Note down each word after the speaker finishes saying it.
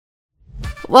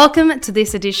Welcome to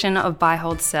this edition of Buy,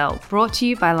 Hold, Sell, brought to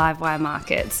you by Livewire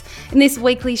Markets. In this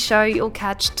weekly show, you'll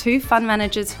catch two fund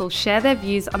managers who'll share their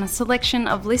views on a selection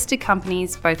of listed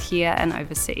companies both here and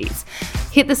overseas.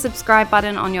 Hit the subscribe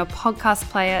button on your podcast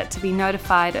player to be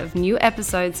notified of new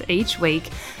episodes each week.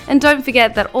 And don't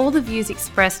forget that all the views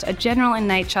expressed are general in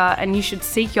nature and you should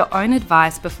seek your own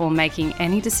advice before making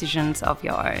any decisions of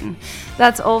your own.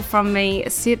 That's all from me.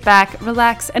 Sit back,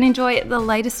 relax, and enjoy the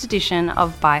latest edition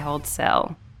of Buy, Hold,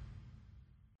 Sell.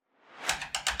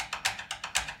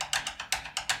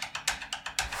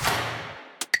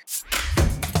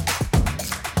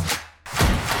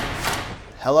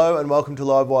 Hello and welcome to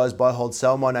Livewire's Buy, Hold,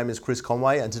 Sell. My name is Chris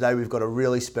Conway and today we've got a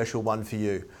really special one for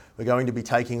you. We're going to be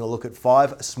taking a look at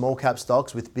 5 small cap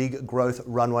stocks with big growth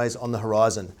runways on the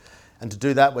horizon. And to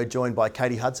do that, we're joined by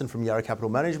Katie Hudson from Yarra Capital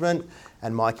Management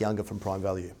and Mike Younger from Prime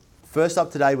Value. First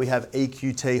up today, we have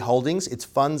EQT Holdings. Its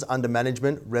funds under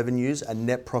management, revenues and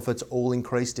net profits all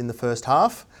increased in the first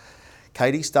half.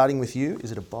 Katie, starting with you,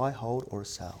 is it a buy, hold or a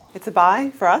sell? It's a buy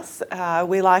for us.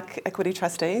 We like Equity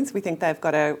Trustees. We think they've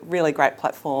got a really great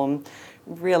platform,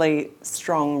 really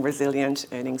strong, resilient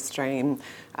earnings stream.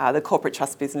 The corporate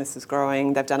trust business is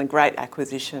growing. They've done a great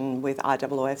acquisition with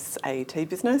IOOF's AET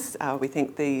business. We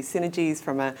think the synergies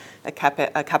from a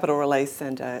capital release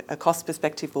and a cost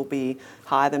perspective will be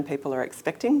higher than people are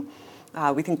expecting.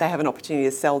 We think they have an opportunity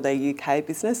to sell their UK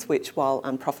business, which, while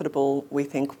unprofitable, we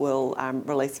think will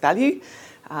release value.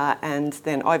 And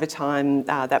then over time,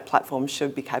 that platform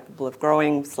should be capable of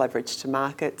growing, leverage to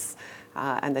markets,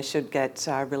 and they should get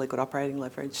really good operating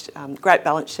leverage. Great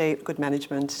balance sheet, good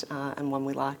management, and one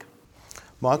we like.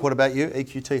 Mike, what about you?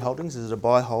 EQT Holdings, is it a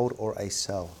buy, hold or a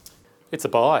sell? It's a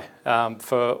buy.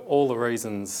 For all the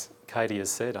reasons Katie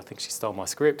has said, I think she stole my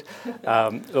script.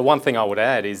 The one thing I would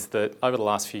add is that over the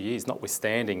last few years,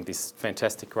 notwithstanding this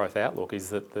fantastic growth outlook, is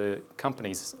that the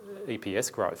company's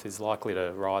EPS growth is likely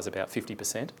to rise about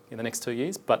 50% in the next 2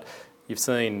 years. But you've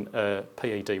seen a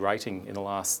PED rating in the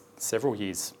last several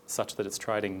years such that it's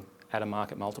trading at a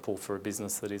market multiple for a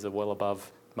business that is a well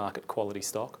above market quality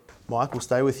stock. Mike, we'll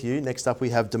stay with you. Next up, we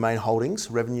have Domain Holdings.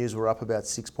 Revenues were up about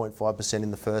 6.5%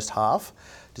 in the first half,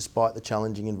 despite the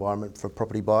challenging environment for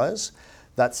property buyers.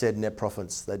 That said, net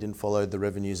profits, they didn't follow the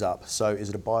revenues up. So is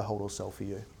it a buy, hold or sell for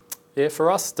you? Yeah,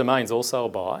 for us, Domain's also a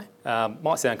buy.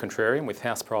 Might sound contrarian with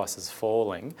house prices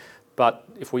falling, but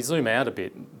if we zoom out a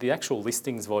bit, the actual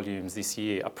listings volumes this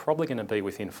year are probably going to be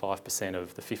within 5%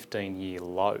 of the 15-year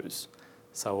lows.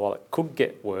 So while it could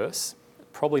get worse,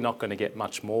 probably not going to get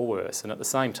much more worse. And at the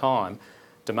same time,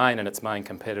 Domain and its main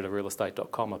competitor,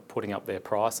 realestate.com, are putting up their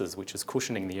prices, which is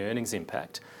cushioning the earnings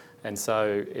impact. And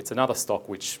so it's another stock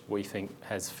which we think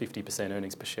has 50%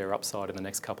 earnings per share upside in the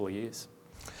next couple of years.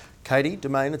 Katie,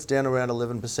 Domain, it's down around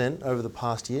 11% over the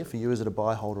past year. For you, is it a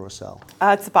buy, hold or a sell?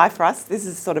 It's a buy for us. This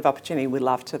is the sort of opportunity we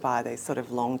love to buy, these sort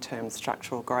of long-term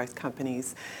structural growth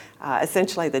companies.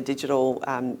 Essentially, the digital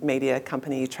media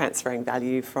company transferring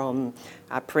value from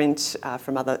print,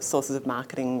 from other sources of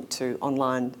marketing to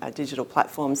online digital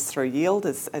platforms through yield,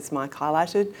 as Mike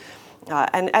highlighted.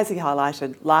 And as he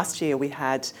highlighted, last year we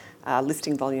had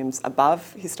listing volumes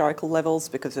above historical levels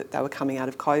because they were coming out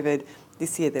of COVID.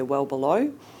 This year they're well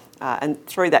below. And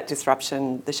through that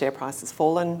disruption, the share price has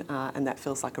fallen, and that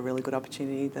feels like a really good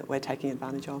opportunity that we're taking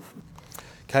advantage of.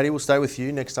 Katie, we'll stay with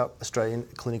you. Next up, Australian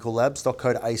Clinical Labs, stock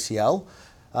code ACL.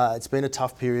 It's been a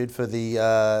tough period for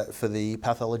the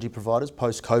pathology providers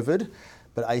post-COVID,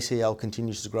 but ACL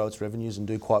continues to grow its revenues and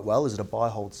do quite well. Is it a buy,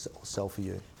 hold or sell for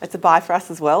you? It's a buy for us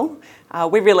as well.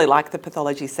 We really like the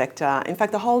pathology sector. In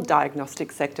fact, the whole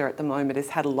diagnostic sector at the moment has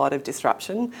had a lot of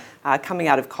disruption. Coming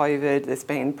out of COVID, there's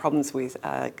been problems with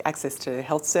access to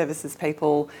health services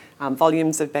people.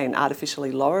 Volumes have been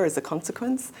artificially lower as a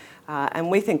consequence. And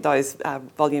we think those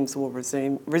volumes will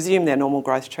resume their normal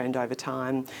growth trend over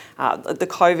time. The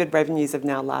COVID revenues have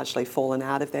now largely fallen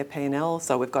out of their P&L,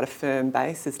 so we've got a firm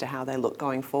base as to how they look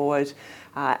going forward.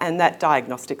 And that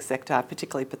diagnostic sector,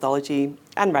 particularly pathology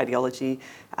and radiology,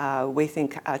 we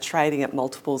think are trading at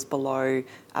multiples below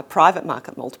private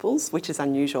market multiples, which is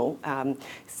unusual.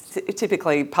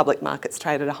 Typically, public markets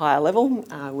trade at a higher level.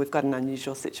 We've got an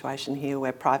unusual situation here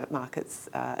where private markets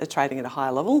are trading at a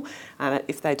higher level. And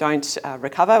if they don't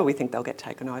recover, we think they'll get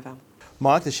taken over.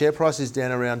 Mike, the share price is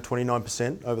down around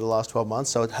 29% over the last 12 months,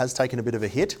 so it has taken a bit of a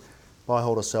hit. Buy,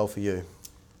 hold or sell for you?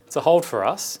 It's a hold for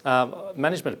us.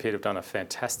 Management appear to have done a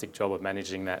fantastic job of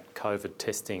managing that COVID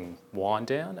testing wind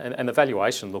down, and the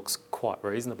valuation looks quite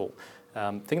reasonable.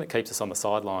 The thing that keeps us on the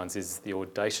sidelines is the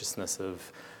audaciousness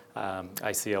of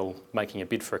ACL making a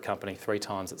bid for a company 3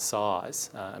 times its size,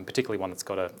 and particularly one that's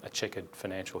got a checkered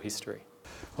financial history.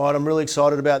 All right, I'm really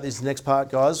excited about this next part,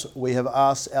 guys. We have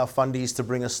asked our fundies to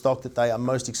bring a stock that they are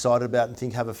most excited about and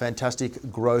think have a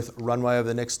fantastic growth runway over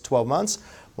the next 12 months.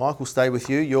 Mike, we'll stay with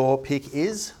you. Your pick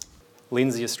is?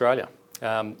 Lindsay Australia.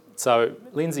 So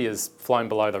Lindsay has flown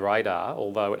below the radar,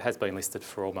 although it has been listed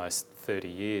for almost 30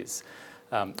 years.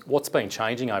 What's been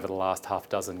changing over the last half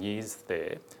dozen years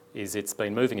there is it's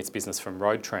been moving its business from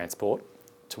road transport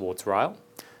towards rail.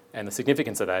 And the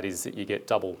significance of that is that you get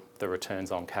double the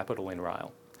returns on capital in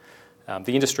rail.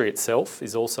 The industry itself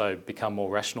has also become more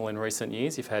rational in recent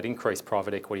years. You've had increased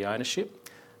private equity ownership,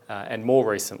 and more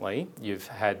recently, you've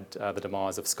had the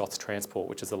demise of Scott's Transport,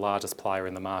 which is the largest player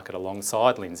in the market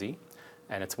alongside Lindsay,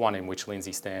 and it's one in which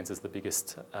Lindsay stands as the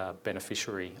biggest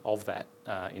beneficiary of that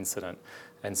incident.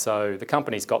 And so the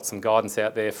company's got some guidance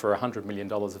out there for $100 million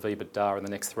of EBITDA in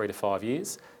the next 3 to 5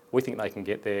 years. We think they can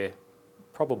get there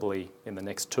probably in the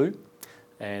next 2.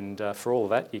 And for all of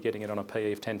that, you're getting it on a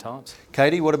PE of 10 times.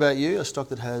 Katie, what about you? A stock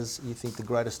that has, you think, the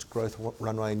greatest growth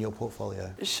runway in your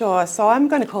portfolio? Sure. So I'm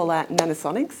going to call out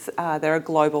Nanosonics. They're a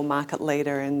global market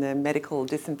leader in the medical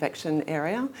disinfection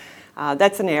area.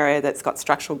 That's an area that's got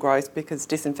structural growth because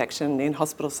disinfection in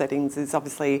hospital settings is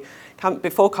obviously,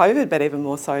 before COVID, but even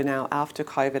more so now after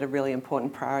COVID, a really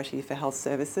important priority for health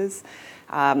services.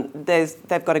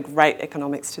 They've got a great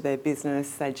economics to their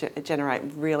business. They generate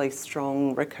really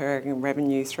strong recurring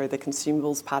revenue through the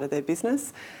consumables part of their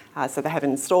business. So they have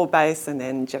an installed base and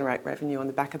then generate revenue on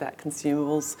the back of that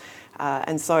consumables.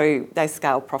 And so they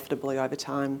scale profitably over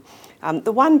time.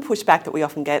 The one pushback that we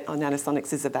often get on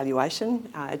Nanosonics is evaluation.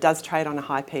 It does trade on a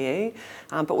high PE,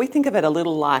 but we think of it a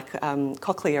little like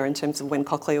Cochlear in terms of when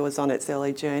Cochlear was on its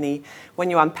early journey. When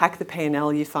you unpack the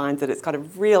P&L, you find that it's got a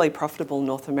really profitable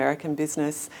North American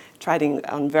business, trading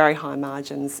on very high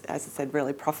margins, as I said,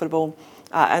 really profitable.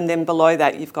 And then below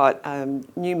that, you've got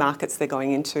new markets they're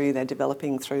going into, they're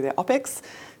developing through their OPEX.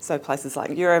 So places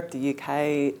like Europe, the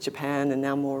UK, Japan, and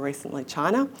now more recently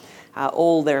China.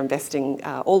 All they're investing,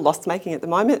 all loss-making at the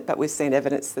moment, but we've seen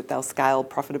evidence that they'll scale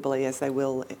profitably as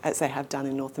they have done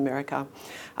in North America.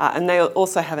 And they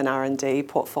also have an R&D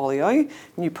portfolio,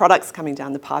 new products coming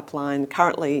down the pipeline,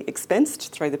 currently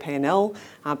expensed through the P&L,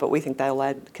 but we think they'll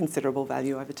add considerable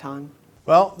value over time.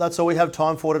 Well, that's all we have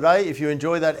time for today. If you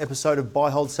enjoyed that episode of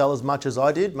Buy, Hold, Sell as much as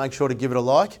I did, make sure to give it a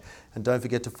like. And don't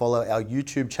forget to follow our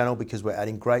YouTube channel because we're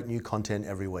adding great new content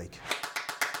every week.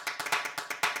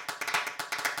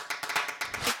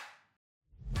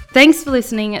 Thanks for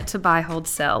listening to Buy, Hold,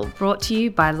 Sell, brought to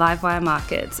you by Livewire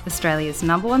Markets, Australia's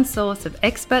 #1 source of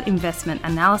expert investment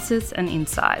analysis and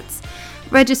insights.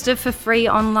 Register for free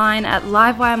online at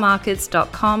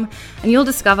livewiremarkets.com and you'll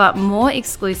discover more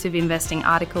exclusive investing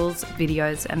articles,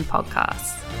 videos and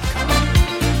podcasts.